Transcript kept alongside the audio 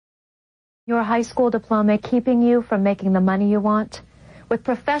Your high school diploma keeping you from making the money you want? With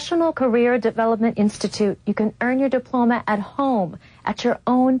Professional Career Development Institute, you can earn your diploma at home, at your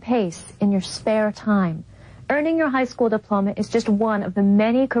own pace, in your spare time. Earning your high school diploma is just one of the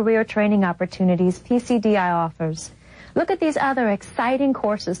many career training opportunities PCDI offers. Look at these other exciting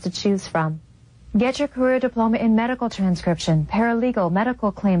courses to choose from. Get your career diploma in medical transcription, paralegal,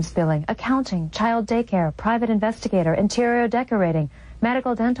 medical claims billing, accounting, child daycare, private investigator, interior decorating,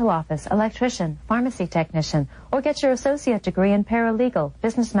 medical dental office, electrician, pharmacy technician, or get your associate degree in paralegal,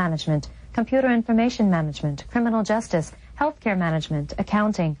 business management, computer information management, criminal justice, healthcare management,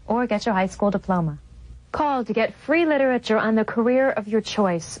 accounting, or get your high school diploma. Call to get free literature on the career of your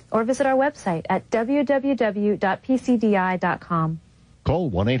choice, or visit our website at www.pcdi.com.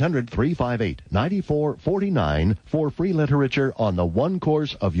 Call 1-800-358-9449 for free literature on the one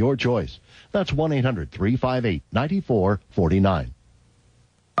course of your choice. That's 1-800-358-9449.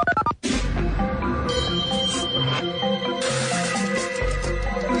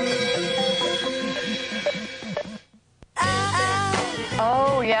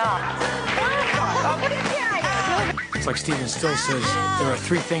 Oh, yeah. It's like Stephen Still says, there are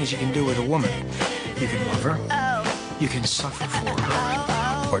three things you can do with a woman. You can love her, you can suffer for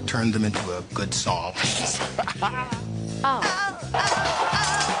her, or turn them into a good song.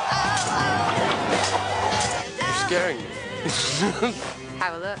 You're scaring me.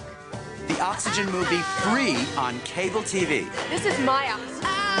 Have a look. The Oxygen movie free on cable TV. This is my Oxygen.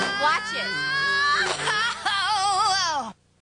 Watch it.